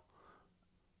Canal?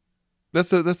 That's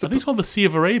the I think it's called the Sea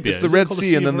of Arabia. It's the Isn't it Red called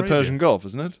Sea and then the of Arabia? Persian Gulf,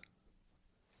 isn't it?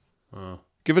 Oh.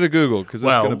 Give it a Google, because that's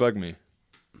Well- going to bug me.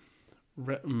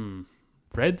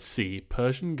 Red Sea,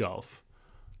 Persian Gulf.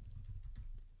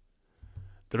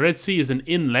 The Red Sea is an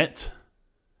inlet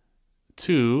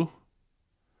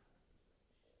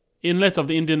of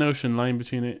the Indian Ocean lying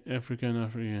between Africa and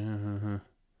Africa.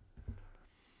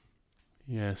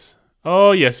 Yes.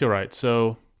 Oh, yes, you're right.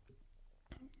 So,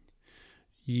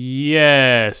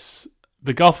 yes,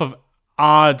 the Gulf of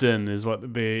Aden is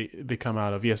what they come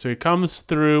out of. Yeah, so it comes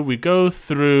through. We go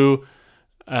through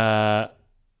the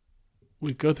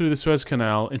Suez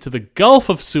Canal into the Gulf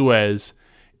of Suez,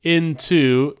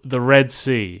 into the Red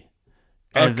Sea,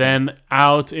 and then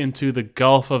out into the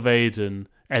Gulf of Aden,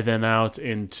 and then out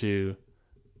into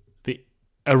the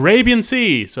Arabian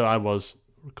Sea. So I was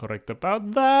correct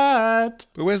about that.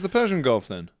 But where's the Persian Gulf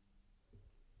then?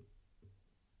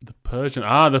 The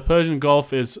Persian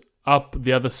Gulf is up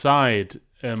the other side.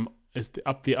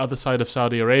 Up the other side of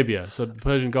Saudi Arabia. So the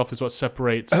Persian Gulf is what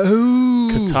separates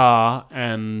Qatar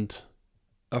and.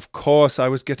 Of course, I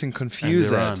was getting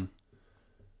confused. Iran.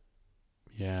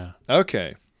 Yeah.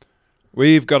 Okay.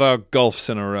 We've got our Gulfs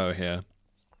in a row here.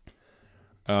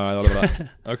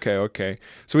 Okay.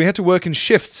 So we had to work in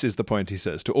shifts, is the point, he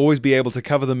says, to always be able to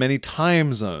cover the many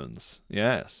time zones.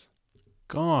 Yes.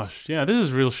 Gosh, yeah, this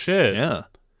is real shit. Yeah.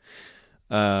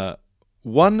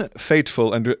 One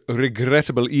fateful and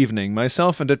regrettable evening,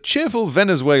 myself and a cheerful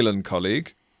Venezuelan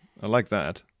colleague, I like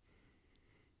that.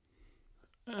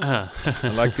 I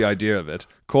like the idea of it,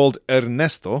 called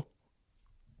Ernesto.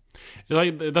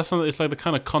 It's like the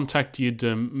kind of contact you'd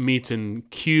meet in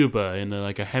Cuba in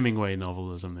like a Hemingway novel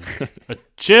or something. A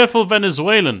cheerful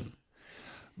Venezuelan.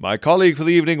 My colleague for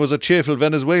the evening was a cheerful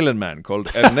Venezuelan man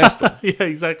called Ernesto. Yeah,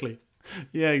 exactly.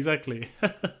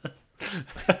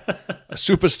 A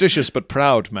superstitious but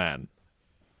proud man.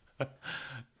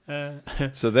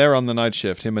 So they're on the night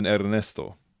shift, him and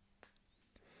Ernesto.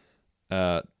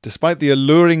 Despite the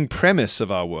alluring premise of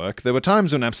our work, there were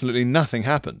times when absolutely nothing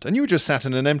happened, and you just sat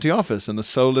in an empty office in the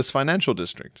soulless financial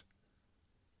district.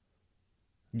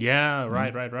 Yeah,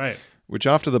 right. Which,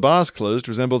 after the bars closed,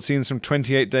 resembled scenes from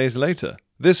 28 Days Later.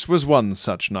 This was one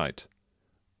such night.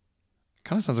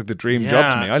 Kind of sounds like the dream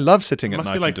job to me. I love sitting at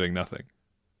night and doing nothing.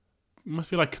 It must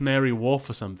be like Canary Wharf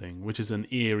or something, which is an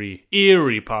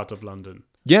eerie part of London.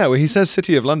 Yeah, well, he says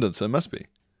City of London, so it must be.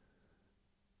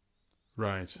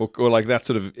 Right. Or like that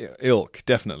sort of ilk,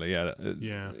 definitely, yeah.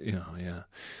 Yeah.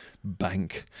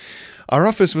 Bank. Our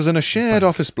office was in a shared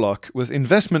office block with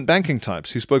investment banking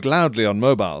types who spoke loudly on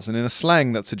mobiles and in a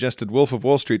slang that suggested Wolf of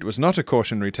Wall Street was not a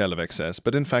cautionary tale of excess,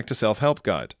 but in fact a self-help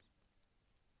guide.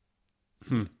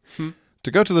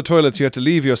 To go to the toilets, you had to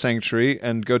leave your sanctuary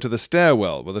and go to the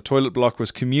stairwell, where the toilet block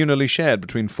was communally shared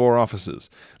between 4 offices,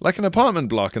 like an apartment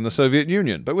block in the Soviet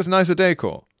Union, but with nicer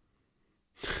decor.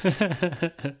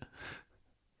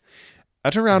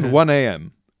 At around 1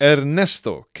 a.m.,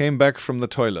 Ernesto came back from the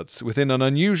toilets within an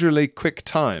unusually quick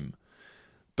time,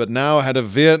 but now had a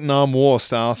Vietnam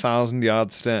War-style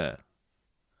 1,000-yard stare.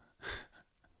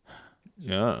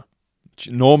 Yeah.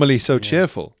 Normally so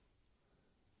cheerful.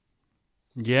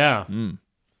 Yeah.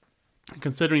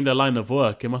 Considering their line of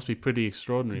work, it must be pretty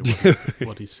extraordinary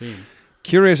what he's seen.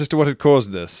 Curious as to what had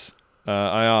caused this,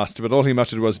 I asked, but all he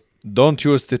muttered was, "Don't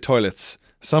use the toilets.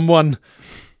 Someone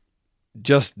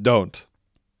just don't."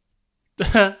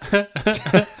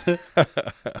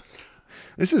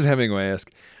 This is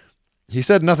Hemingway-esque. He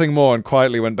said nothing more and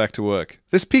quietly went back to work.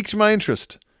 This piqued my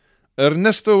interest.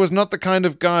 Ernesto was not the kind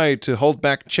of guy to hold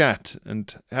back chat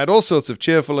and had all sorts of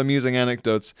cheerful, amusing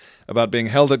anecdotes about being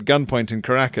held at gunpoint in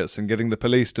Caracas and getting the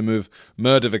police to move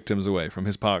murder victims away from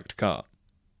his parked car.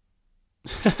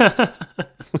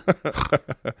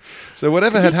 So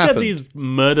whatever had happened... Get these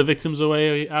murder victims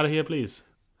away out of here, please.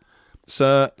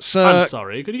 Sir... I'm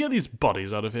sorry, could you get these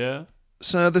bodies out of here?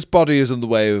 Sir, this body is in the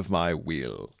way of my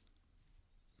wheel.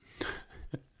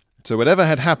 So whatever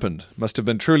had happened must have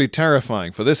been truly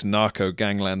terrifying for this narco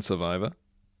gangland survivor.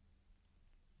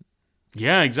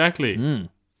 Yeah, exactly.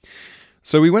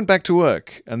 So we went back to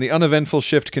work, and the uneventful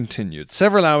shift continued.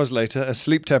 Several hours later, as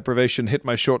sleep deprivation hit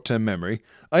my short-term memory,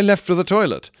 I left for the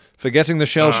toilet, forgetting the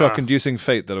shell-shock-inducing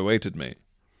fate that awaited me.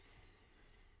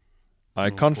 I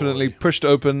confidently pushed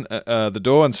open the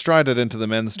door and strided into the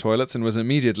men's toilets and was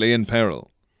immediately in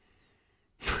peril.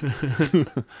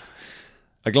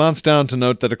 I glanced down to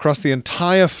note that across the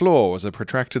entire floor was a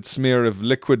protracted smear of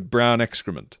liquid brown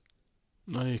excrement.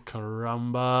 Ay,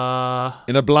 caramba.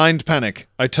 In a blind panic,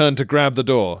 I turned to grab the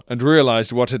door and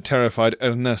realized what had terrified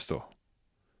Ernesto.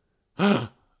 Oh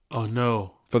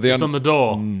no. For the It's on the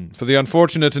door. For the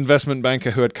unfortunate investment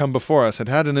banker who had come before us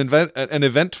had an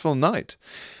eventful night.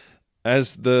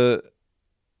 As the...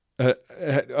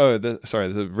 sorry,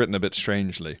 they're written a bit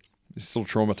strangely. He's still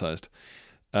traumatized.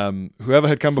 Whoever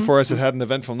had come before us had an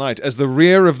eventful night, as the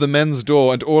rear of the men's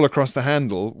door and all across the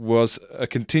handle was a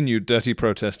continued dirty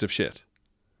protest of shit.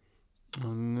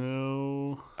 Oh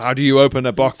no. How do you open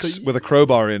a box with a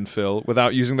crowbar in, Phil,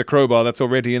 without using the crowbar that's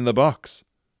already in the box?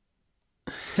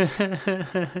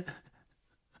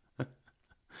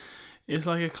 It's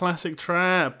like a classic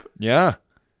trap. Yeah.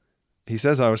 He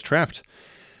says I was trapped.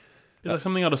 It's like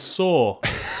something out of Saw.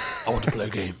 I want to play a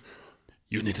game.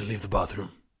 You need to leave the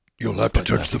bathroom. You'll have to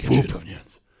touch the poop.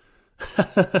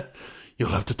 You'll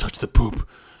have to touch the poop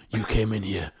you came in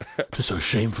here to so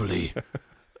shamefully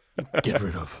get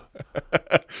rid of.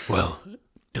 Well,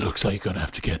 it looks like you're going to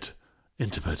have to get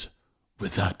intimate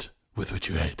with that with which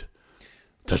you hate.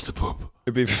 Touch the poop.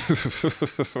 It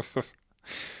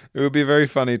would be very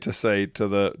funny to say to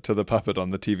the puppet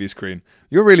on the TV screen,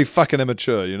 "You're really fucking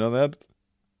immature, you know that?"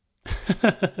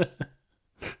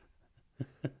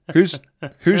 Whose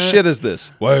shit is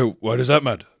this? Why does that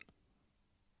matter?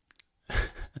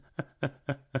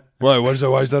 Why is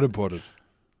that important?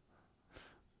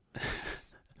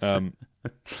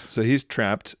 So he's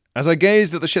trapped. As I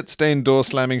gazed at the shit-stained door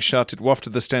slamming shut, it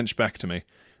wafted the stench back to me.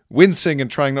 Wincing and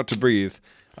trying not to breathe,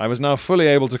 I was now fully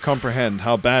able to comprehend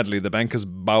how badly the banker's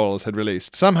bowels had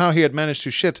released. Somehow he had managed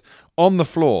to shit on the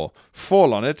floor,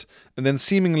 fall on it, and then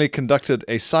seemingly conducted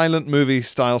a silent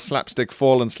movie-style slapstick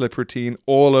fall and slip routine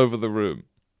all over the room.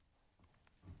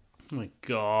 Oh my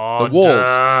God. The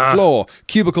walls, floor,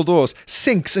 cubicle doors,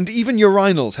 sinks, and even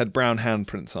urinals had brown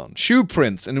handprints on. Shoe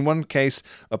prints, and in one case,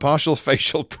 a partial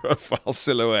facial profile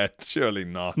silhouette. Surely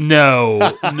not.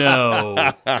 No.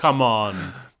 Come on.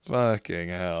 Fucking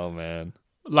hell, man.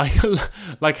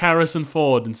 Like Harrison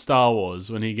Ford in Star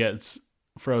Wars when he gets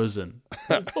frozen.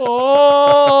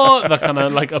 Oh, that kind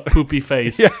of like a poopy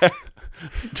face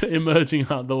emerging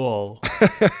out the wall.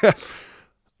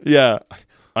 Yeah.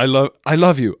 I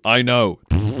love you. I know.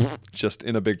 Just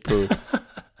in a big poo.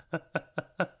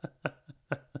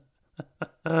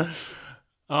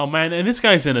 Oh man, and this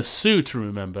guy's in a suit,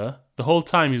 remember? The whole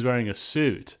time he's wearing a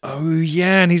suit. Oh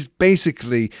yeah, and he's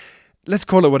basically, let's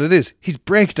call it what it is. He's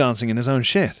breakdancing in his own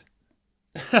shit.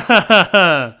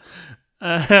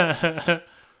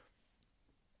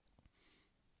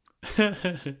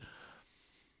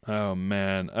 Oh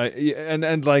man.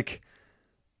 And like,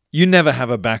 you never have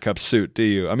a backup suit, do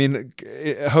you? I mean,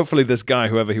 hopefully this guy,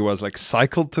 whoever he was, like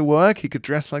cycled to work. He could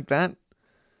dress like that.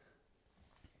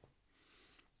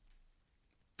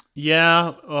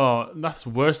 Yeah. Oh, that's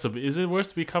worse. Is it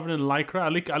worse to be covered in lycra?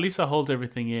 At least that holds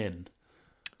everything in.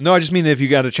 No, I just mean if you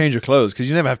got to change your clothes, because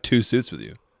you never have two suits with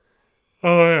you.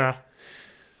 Oh,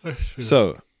 yeah.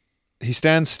 So, he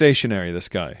stands stationary, this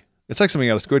guy. It's like something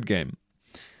out of Squid Game.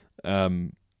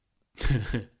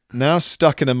 Now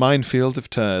stuck in a minefield of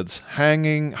turds,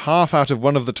 hanging half out of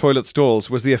one of the toilet stalls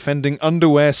was the offending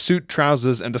underwear, suit,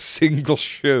 trousers, and a single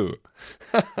shoe.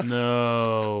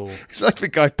 No. It's like the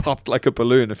guy popped like a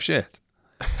balloon of shit.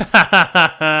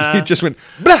 He just went,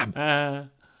 blam!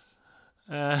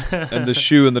 And the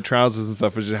shoe and the trousers and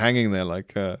stuff was just hanging there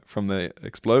like from the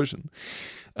explosion.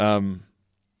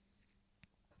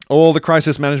 All the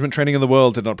crisis management training in the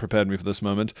world did not prepare me for this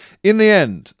moment. In the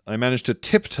end, I managed to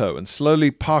tiptoe and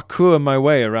slowly parkour my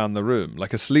way around the room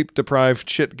like a sleep-deprived,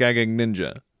 shit-gagging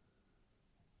ninja.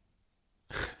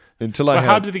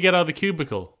 How did he get out of the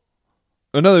cubicle?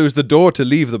 Oh no, it was the door to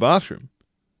leave the bathroom.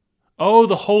 Oh,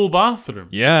 the whole bathroom?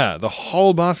 Yeah, the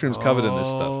whole bathroom's covered in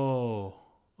this stuff. Oh.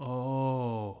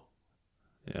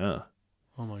 Yeah.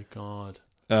 Oh my God.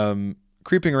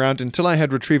 Creeping around until I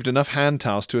had retrieved enough hand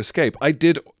towels to escape. I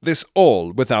did this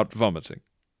all without vomiting.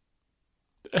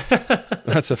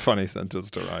 That's a funny sentence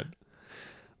to write.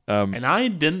 And I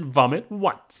didn't vomit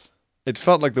once. It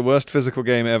felt like the worst physical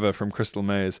game ever from Crystal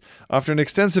Maze. After an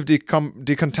extensive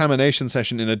decontamination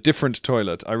session in a different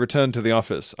toilet, I returned to the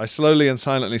office. I slowly and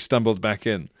silently stumbled back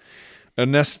in.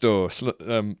 Ernesto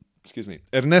turned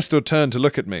to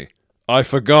look at me. I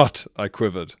forgot, I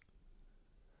quivered.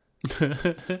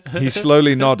 He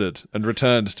slowly nodded and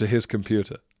returned to his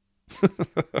computer.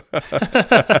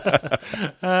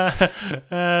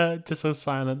 Just a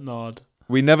silent nod.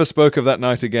 We never spoke of that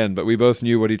night again, but we both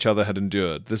knew what each other had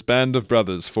endured. This band of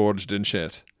brothers forged in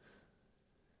shit.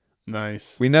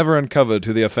 Nice. We never uncovered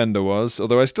who the offender was,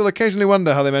 although I still occasionally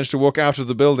wonder how they managed to walk out of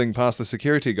the building past the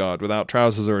security guard without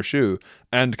trousers or a shoe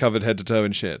and covered head to toe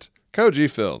in shit. Koji,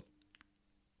 Phil.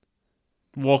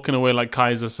 Walking away like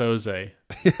Kaiser Soze.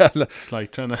 Yeah, It's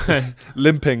like trying to...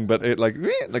 limping, but it like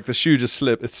the shoe just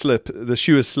the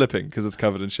shoe is slipping because it's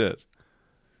covered in shit.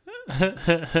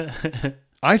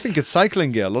 I think it's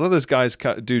cycling gear. A lot of those guys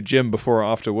do gym before or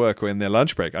after work or in their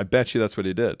lunch break. I bet you that's what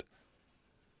he did.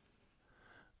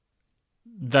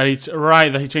 That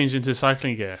he changed into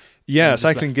cycling gear. Yeah,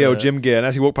 cycling gear or gym gear. And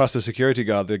as he walked past the security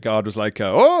guard, the guard was like,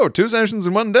 2 sessions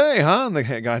in one day, huh? And the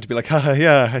guy had to be like,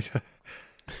 yeah,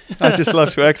 I just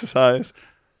love to exercise.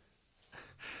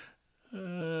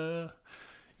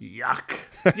 Yuck.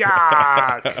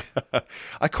 Yuck.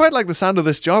 I quite like the sound of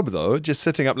this job, though, just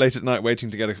sitting up late at night waiting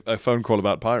to get a phone call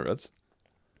about pirates.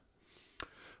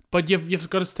 But you've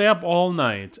got to stay up all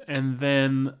night, and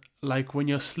then, like, when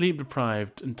you're sleep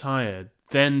deprived and tired,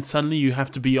 then suddenly you have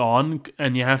to be on,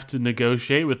 and you have to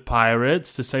negotiate with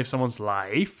pirates to save someone's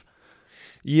life.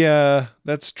 Yeah,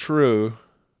 that's true.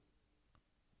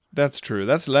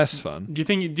 That's less fun. Do you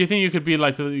think you could be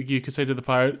like, you could say to the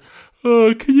pirate,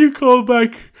 "Oh, can you call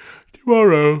back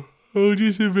tomorrow? Oh,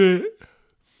 just a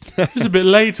bit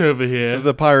late over here."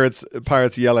 The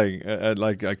pirates yelling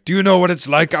like, "Do you know what it's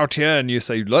like out here?" And you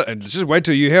say, "Look, just wait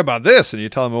till you hear about this," and you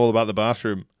tell them all about the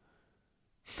bathroom.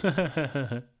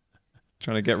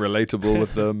 Trying to get relatable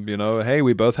with them, you know. Hey,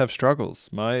 we both have struggles.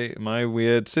 My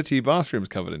weird city bathroom's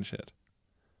covered in shit.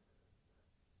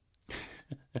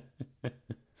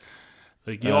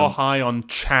 Like, you're high on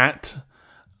chat.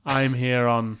 I'm here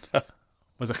on...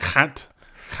 Was it cat?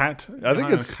 Cat? I think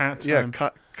it's... Cat. Yeah,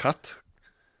 cut.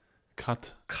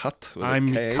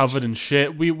 I'm covered in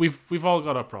shit. We've all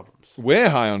got our problems. We're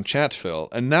high on chat, Phil.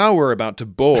 And now we're about to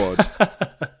board...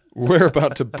 we're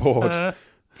about to board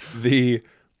the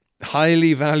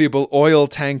highly valuable oil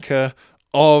tanker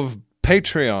of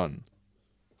Patreon.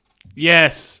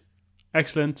 Yes.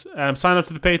 Excellent. Sign up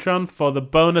to the Patreon for the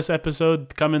bonus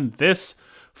episode coming this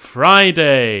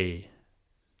Friday.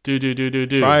 Do.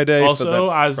 Friday also, for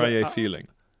that as Friday feeling.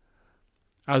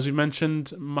 As we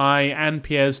mentioned, my and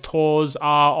Pierre's tours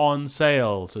are on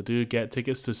sale, so do get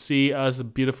tickets to see us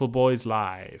beautiful boys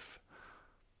live.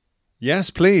 Yes,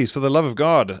 please, for the love of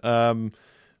God.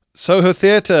 Soho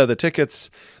Theatre, the tickets,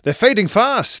 they're fading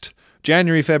fast.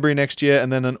 January, February next year,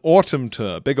 and then an autumn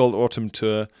tour, big old autumn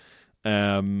tour.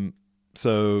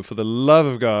 So for the love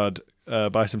of God,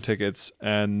 buy some tickets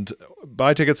and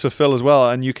buy tickets for Phil as well.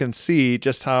 And you can see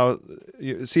just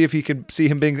see if you can see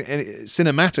him being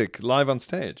cinematic live on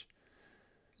stage.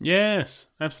 Yes,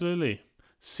 absolutely.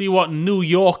 See what New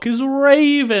York is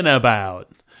raving about.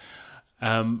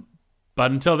 But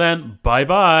until then,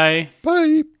 bye-bye.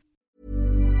 Bye.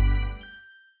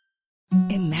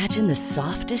 Imagine the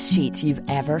softest sheets you've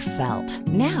ever felt.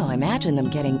 Now imagine them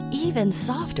getting even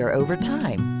softer over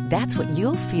time. That's what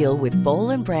you'll feel with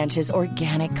Boll & Branch's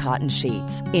organic cotton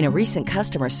sheets. In a recent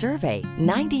customer survey,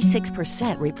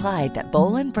 96% replied that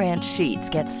Boll & Branch sheets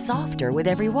get softer with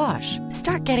every wash.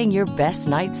 Start getting your best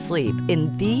night's sleep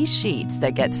in these sheets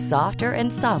that get softer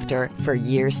and softer for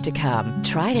years to come.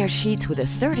 Try their sheets with a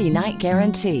 30-night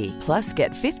guarantee. Plus,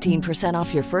 get 15%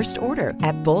 off your first order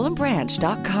at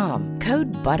bollandbranch.com.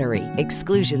 Code BUTTERY.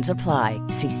 Exclusions apply.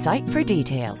 See site for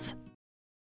details.